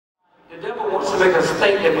make us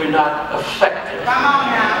think that we're not effective. Come on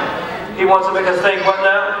now. He wants to make us think, what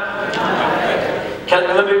now?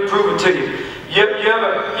 Let me prove it to you. You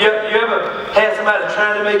ever had somebody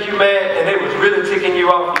trying to make you mad and they was really ticking you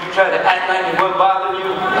off and you tried to act like it wasn't bothering you?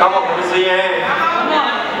 Come on, let me see your hand.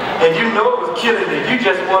 And you know it was killing you. You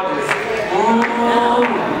just wanted to say, ooh.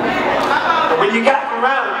 And when you got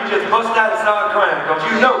around, you just bust out and started crying because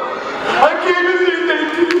you know, I can't believe they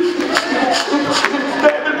did.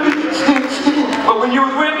 But when you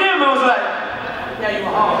was with them, it was like, yeah, you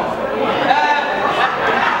were home.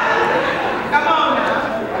 Come on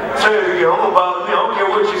now. Say, you don't bother me. I don't care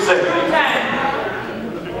what you say.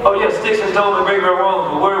 Oh yeah, sticks and stones and great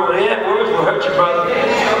wrong. But words will hurt you, brother.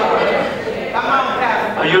 Come on,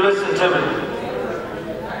 Pastor. Are you listening to me?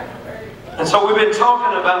 And so we've been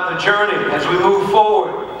talking about the journey as we move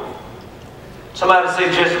forward. Somebody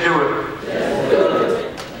say, just do it. Just do it.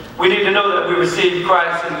 We need to know that we received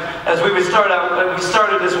Christ. And as we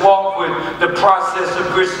started this walk with the process of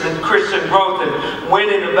Christian growth and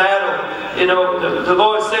winning the battle. You know, the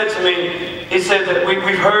Lord said to me, He said that we've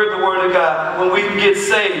heard the Word of God. When we get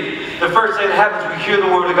saved, the first thing that happens, we hear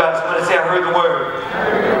the Word of God. Somebody say, I heard the Word.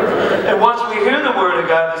 And once we hear the Word of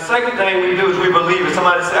God, the second thing we do is we believe it.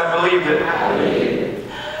 Somebody say, I believed it.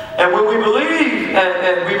 And when we believe,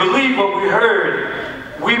 and we believe what we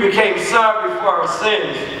heard, we became sorry for our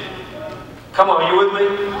sins. Come on, you with me?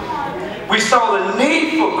 We saw the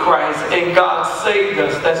need for Christ and God saved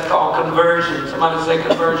us. That's called conversion. Somebody say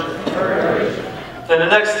conversion. Then the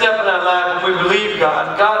next step in our life, when we believe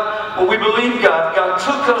God, God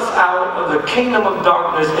took us out of the kingdom of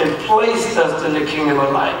darkness and placed us in the kingdom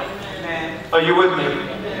of light. Are you with me?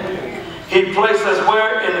 He placed us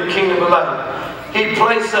where? In the kingdom of light. He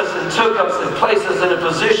placed us and took us and placed us in a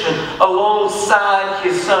position alongside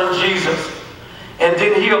His Son Jesus. And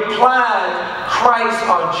then He applied Christ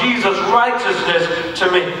or Jesus' righteousness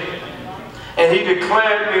to me. And He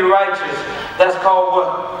declared me righteous. That's called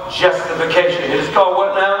what? Justification. It is called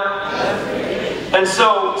what now? And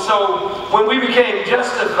so when we became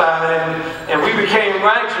justified and we became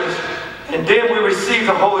righteous, and then we received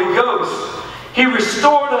the Holy Ghost, He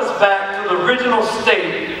restored us back to the original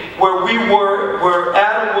state where we were, where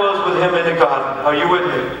Adam was with Him in the garden. Are you with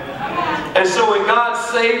me? And so when God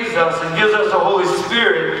saves us and gives us the Holy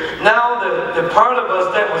Spirit, now the part of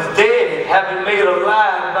us that was dead, having made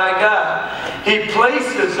alive by God, He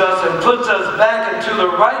places us and puts us back into the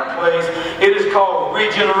right place. It is called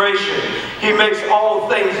regeneration. He makes all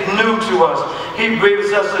things new to us. He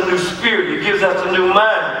gives us a new spirit. He gives us a new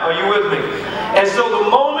mind. Are you with me? And so the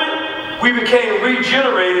moment we became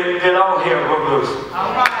regenerated, then all hell broke loose.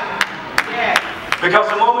 All right. Yeah. Because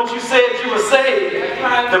the moment you said you were saved,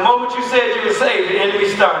 the enemy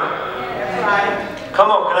started. That's right.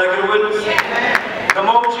 Come on, can I get a witness? Yeah. The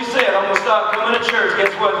moment you said, I'm going to start coming to church,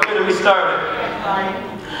 guess what? The enemy started. Right.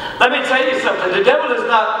 Let me tell you something. The devil is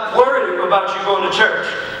not worried about you going to church.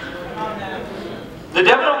 The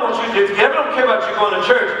devil don't care about you going to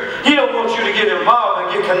church. He don't want you to get involved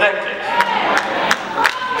and get connected.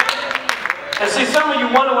 And see, some of you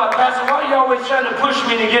wonder why, Pastor, why are you always trying to push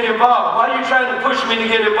me to get involved? Why are you trying to push me to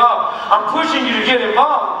get involved? I'm pushing you to get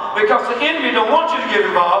involved because the enemy don't want you to get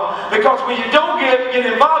involved, because when you don't get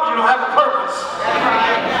involved, you don't have a purpose.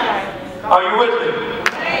 Are you with me?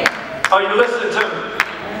 Are you listening to me?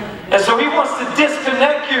 And so he wants to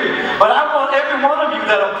disconnect you. But I want every one of you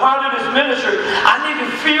that are part of this ministry, I need to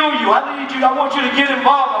feel you. I want you to get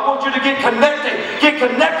involved. I want you to get connected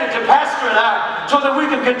to Pastor and I, so that we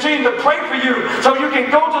can continue to pray for you, so you can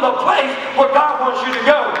go to the place where God wants you to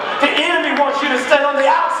go. The enemy wants you to stand on the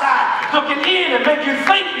outside, looking in and make you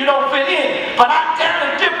think you don't fit in. But I'm down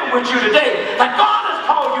and different with you today, that God has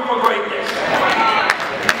called you for greatness.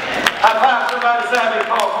 High five somebody say I've been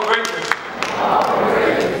called for greatness.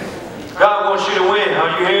 God wants you to win. Are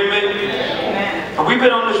you hearing me? Amen. We've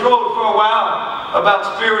been on this road for a while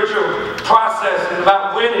about spiritual process and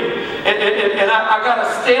about winning. And I got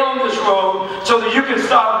to stay on this road so that you can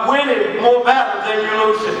start winning more battles than you're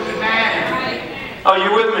losing. Amen. Are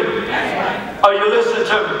you with me? Are you listening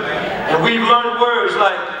to me? And we've learned words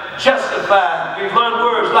like justified. We've learned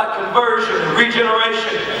words like conversion and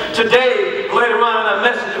regeneration. Today, later on in our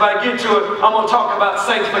message, if I get to it, I'm going to talk about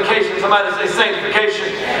sanctification. Somebody say sanctification.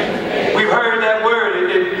 We've heard that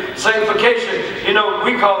word, sanctification. You know,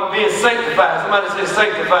 we call it being sanctified. Somebody say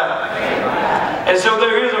sanctified. And so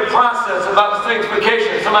there is a process about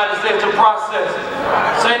sanctification. Somebody say it's a process.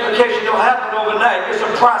 Sanctification don't happen overnight. It's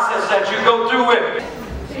a process that you go through with.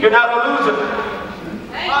 You're not a loser.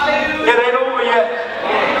 It ain't over yet.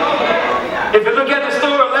 If you look at the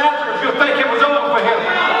story of Lazarus, you'll think it was over for him.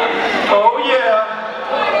 Oh yeah.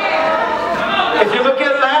 If you look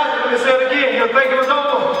at Lazarus, let me say it again, you'll think it was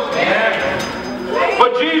over.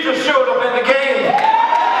 But Jesus showed up in the game.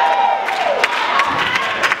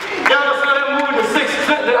 Y'all saw that movie, I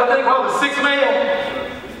think it was The Sixth Man?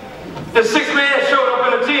 The Sixth Man showed up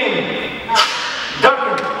in a team.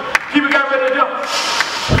 Duncan. People got ready to jump.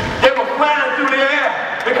 They were flying through the air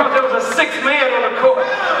because there was a sixth man on the court.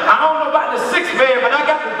 I don't know about the sixth man, but I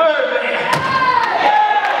got the third man.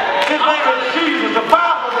 His name is Jesus, the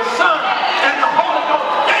Father, the Son, and the Holy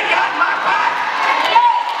Ghost. They got my back.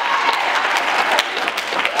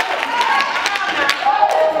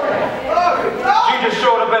 Jesus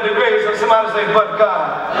showed up at the grave, so somebody say, but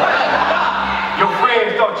God. Your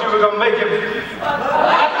friends thought you were going to make it.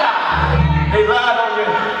 They lied on you.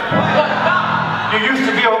 You used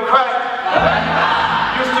to be on crack.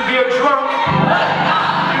 Used to be a drunk.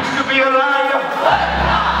 Used to be a liar.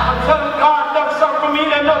 Until God done something for me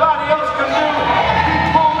that nobody else could do. He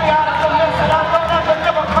pulled me out of the mess that I thought I could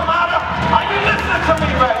never come out of. Are you listening to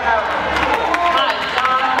me right now?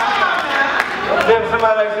 Then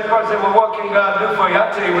somebody likes to say, well, what can God do for you?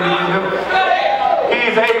 I'll tell you what he can do.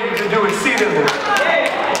 He's able to do exceedingly,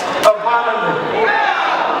 abundantly,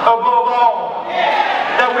 above all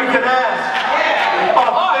that we can ask of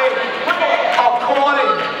faith,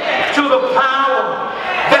 according to the power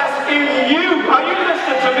that's in you. Are you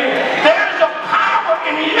listening to me? There's a power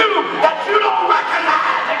in you that you don't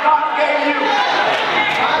recognize that God gave you.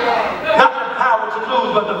 Not the power to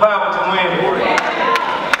lose, but the power to win.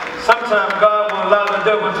 Sometimes God will allow the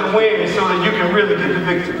devil to win so that you can really get the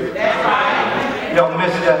victory. Y'all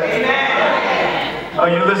missed that. Are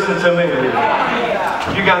you listening to me?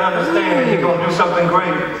 You got to understand that he's going to do something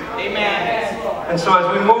great. Amen. And so as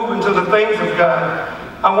we move into the things of God,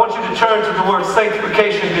 I want you to turn to the word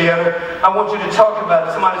sanctification, Deanna. I want you to talk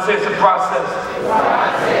about it. Somebody say it's a process.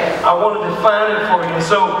 I want to define it for you. And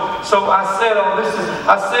so I said all this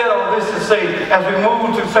to say, as we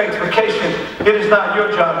move to sanctification, it is not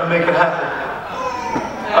your job to make it happen.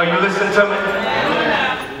 Are you listening to me?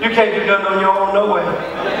 You can't do nothing on your own, no way.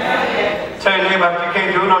 Tell your neighbor, you can't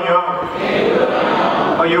do it on your own.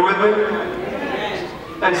 Are you with me?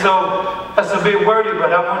 And so, that's a bit wordy,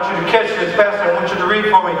 but I want you to catch this. Pastor, I want you to read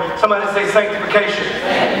for me. Somebody say sanctification.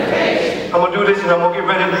 I'm going to do this and I'm going to get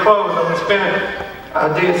ready to close. I'm going to spin it. I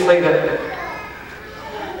did say that.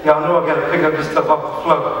 Y'all know I got to pick up this stuff off the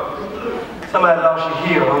floor. Somebody lost your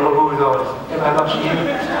heel. I don't know who it was. Anybody lost your heel?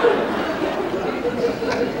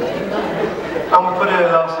 I'm going to put it in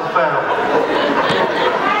lost and found.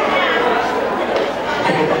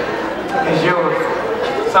 It's yours.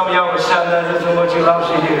 Some of y'all were shouting at us so much you lost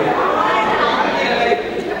your heel.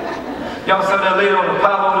 Y'all saw that lady on the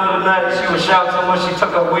Apollo the other night. She was shouting so much she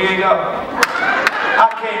took her wig off. I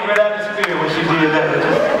came right out of the spirit when she did that.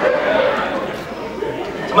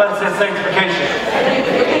 Somebody said sanctification.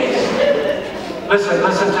 Listen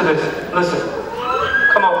to this. Listen.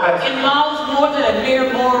 Come on, Pastor. It involves more than a mere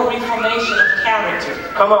moral reformation of character.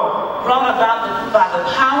 Come on. Brought about by the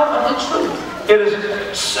power of the truth. It is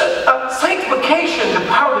sanctification, the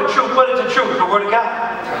power of the truth. What is the truth? The Word of God.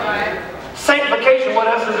 Sanctification, what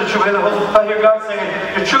else is the truth? I hear God saying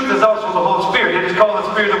the truth is also the Holy Spirit. It is called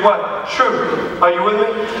the Spirit of what? Truth. Are you with me?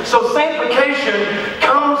 So sanctification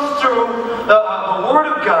comes through the Word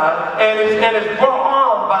of God and is brought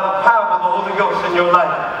on by the power of the Holy Ghost in your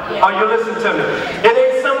life. Are you listening to me? It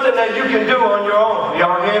ain't something that you can do on your own.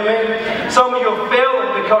 Y'all hear me? Some of you are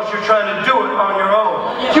failing because you're trying to do it on your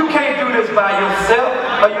own. You can't do this by yourself.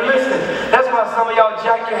 Are you listening? That's why some of y'all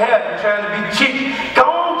jack your head. You're trying to be cheap. Go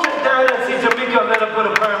on, just down there and see Jamaica and let her put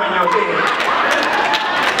a perm in your head.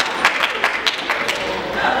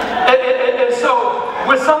 And so,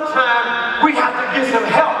 sometimes we have to get some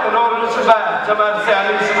help in order to survive. Somebody say,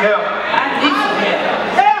 I need some help. I need some help.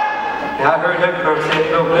 Yeah, I heard that girl say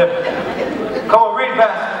it over there. Come on, read,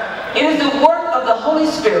 Pastor. It is the work of the Holy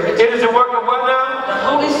Spirit. It is the work of what now? The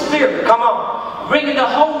Holy Spirit. Come on. Bringing the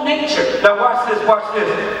whole nature. Now watch this, watch this.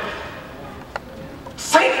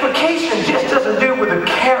 Sanctification just doesn't deal with the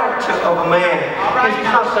character of a man, his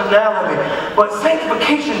personality. But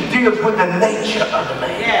sanctification deals with the nature of the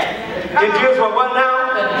man. It deals with what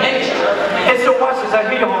now? The nature of the man. And so watch this, I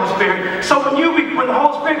hear the Holy Spirit. So when the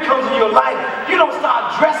Holy Spirit comes in your life, you don't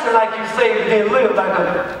start dressing like you saved and then live like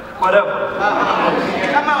a whatever.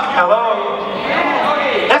 Come on. Hello?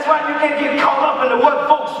 That's why you can't get caught up into what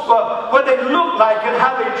folks, what they look like and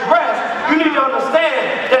how they dress. You need to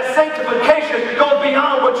understand